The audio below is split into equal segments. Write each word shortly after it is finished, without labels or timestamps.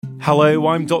Hello,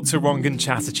 I'm Dr. Rangan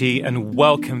Chatterjee, and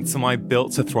welcome to my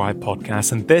Built to Thrive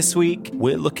podcast. And this week,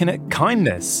 we're looking at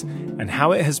kindness and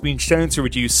how it has been shown to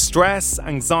reduce stress,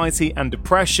 anxiety, and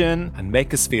depression, and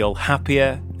make us feel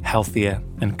happier, healthier,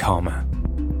 and calmer.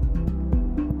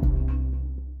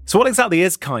 So what exactly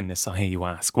is kindness, I hear you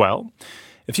ask? Well,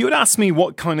 if you had asked me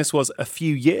what kindness was a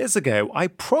few years ago, I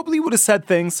probably would have said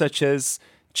things such as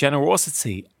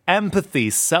generosity, empathy,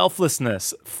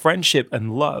 selflessness, friendship,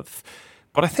 and love.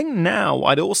 But I think now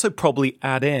I'd also probably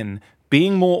add in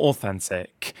being more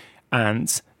authentic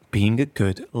and being a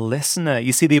good listener.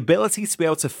 You see, the ability to be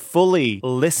able to fully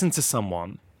listen to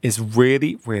someone is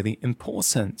really, really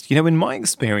important. You know, in my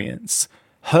experience,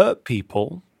 hurt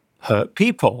people hurt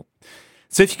people.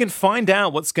 So if you can find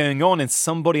out what's going on in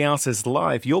somebody else's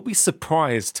life, you'll be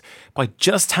surprised by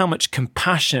just how much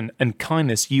compassion and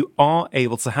kindness you are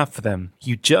able to have for them.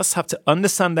 You just have to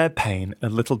understand their pain a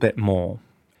little bit more.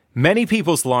 Many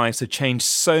people's lives have changed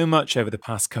so much over the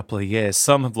past couple of years.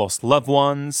 Some have lost loved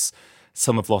ones,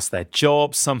 some have lost their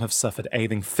jobs, some have suffered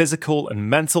ailing physical and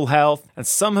mental health, and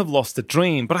some have lost a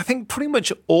dream. But I think pretty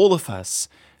much all of us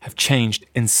have changed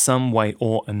in some way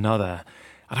or another.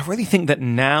 And I really think that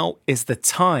now is the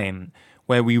time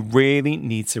where we really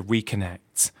need to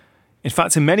reconnect. In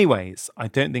fact, in many ways, I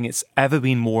don't think it's ever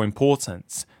been more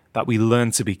important that we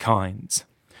learn to be kind.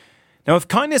 Now, if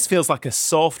kindness feels like a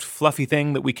soft, fluffy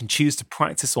thing that we can choose to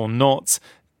practice or not,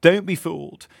 don't be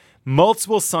fooled.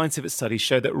 Multiple scientific studies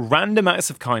show that random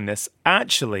acts of kindness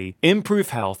actually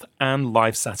improve health and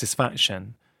life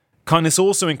satisfaction. Kindness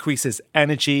also increases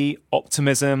energy,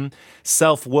 optimism,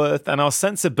 self-worth, and our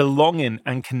sense of belonging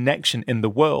and connection in the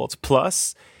world.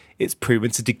 Plus, it's proven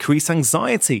to decrease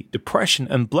anxiety, depression,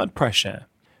 and blood pressure.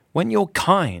 When you're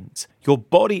kind, your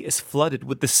body is flooded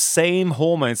with the same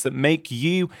hormones that make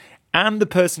you and the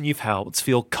person you've helped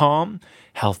feel calm,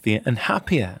 healthier, and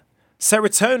happier.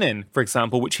 Serotonin, for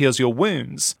example, which heals your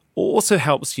wounds, also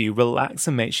helps you relax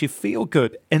and makes you feel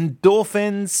good.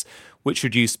 Endorphins, which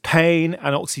reduce pain,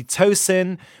 and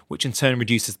oxytocin, which in turn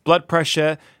reduces blood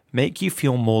pressure, make you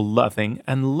feel more loving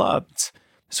and loved.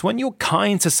 So when you're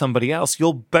kind to somebody else,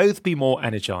 you'll both be more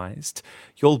energized,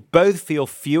 you'll both feel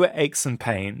fewer aches and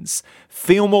pains,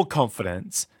 feel more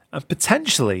confident, and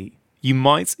potentially you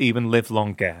might even live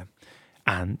longer.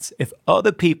 And if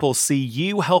other people see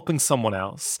you helping someone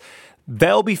else,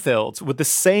 they'll be filled with the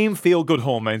same feel-good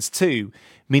hormones too,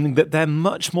 meaning that they're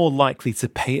much more likely to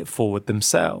pay it forward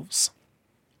themselves.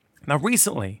 Now,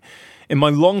 recently, in my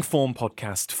long-form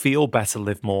podcast, Feel Better,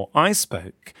 Live More, I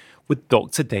spoke with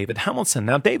Dr. David Hamilton.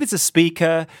 Now, David's a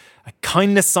speaker, a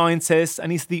kindness scientist,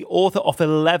 and he's the author of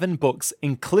 11 books,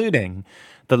 including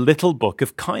The Little Book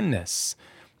of Kindness.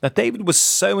 Now, David was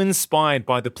so inspired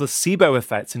by the placebo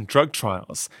effect in drug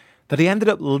trials that he ended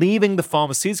up leaving the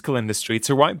pharmaceutical industry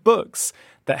to write books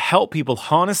that help people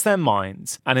harness their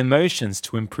minds and emotions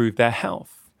to improve their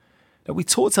health. Now, we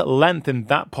talked at length in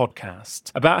that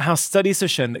podcast about how studies have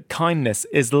shown that kindness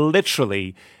is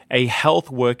literally a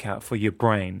health workout for your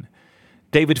brain.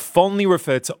 David fondly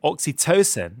referred to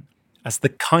oxytocin as the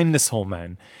kindness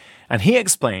hormone, and he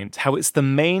explained how it's the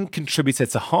main contributor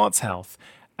to heart health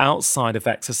outside of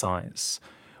exercise.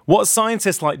 What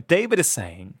scientists like David are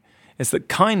saying is that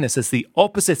kindness is the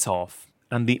opposite of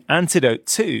and the antidote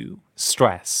to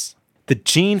stress. The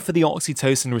gene for the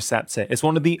oxytocin receptor is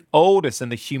one of the oldest in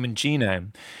the human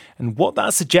genome, and what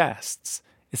that suggests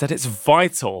is that it's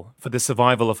vital for the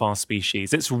survival of our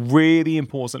species. It's really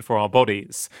important for our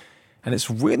bodies, and it's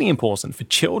really important for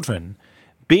children.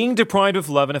 Being deprived of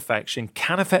love and affection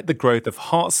can affect the growth of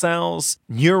heart cells,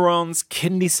 neurons,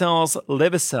 kidney cells,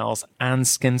 liver cells, and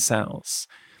skin cells.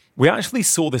 We actually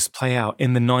saw this play out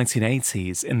in the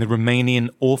 1980s in the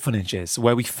Romanian orphanages,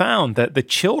 where we found that the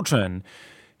children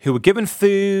who were given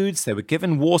foods, they were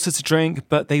given water to drink,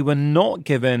 but they were not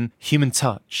given human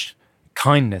touch,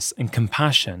 kindness, and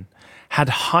compassion, had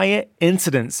higher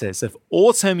incidences of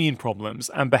autoimmune problems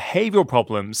and behavioral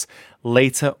problems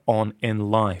later on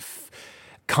in life.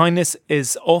 Kindness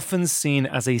is often seen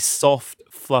as a soft,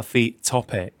 fluffy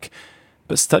topic,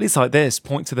 but studies like this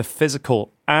point to the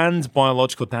physical and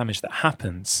biological damage that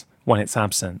happens when it's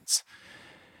absent.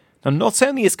 Now, not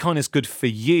only is kindness good for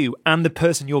you and the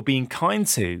person you're being kind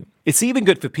to, it's even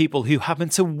good for people who happen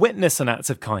to witness an act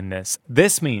of kindness.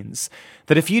 This means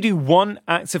that if you do one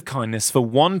act of kindness for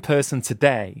one person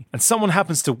today, and someone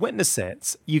happens to witness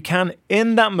it, you can,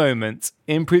 in that moment,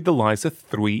 improve the lives of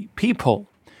 3 people.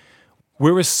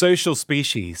 We're a social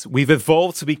species. We've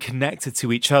evolved to be connected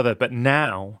to each other, but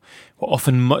now we're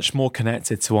often much more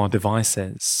connected to our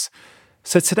devices.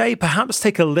 So today, perhaps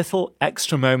take a little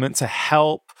extra moment to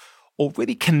help or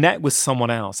really connect with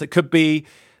someone else. It could be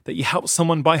that you help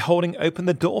someone by holding open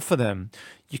the door for them.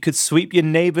 You could sweep your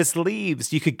neighbor's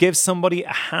leaves. You could give somebody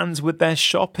a hand with their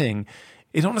shopping.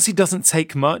 It honestly doesn't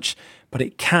take much, but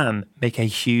it can make a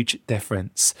huge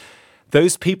difference.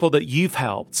 Those people that you've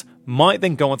helped might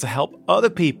then go on to help other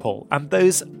people, and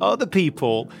those other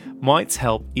people might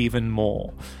help even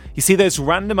more. You see, those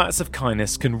random acts of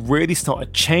kindness can really start a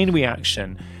chain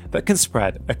reaction that can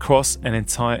spread across an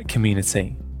entire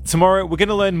community. Tomorrow, we're going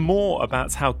to learn more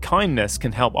about how kindness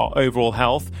can help our overall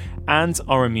health and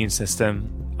our immune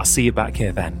system. I'll see you back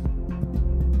here then.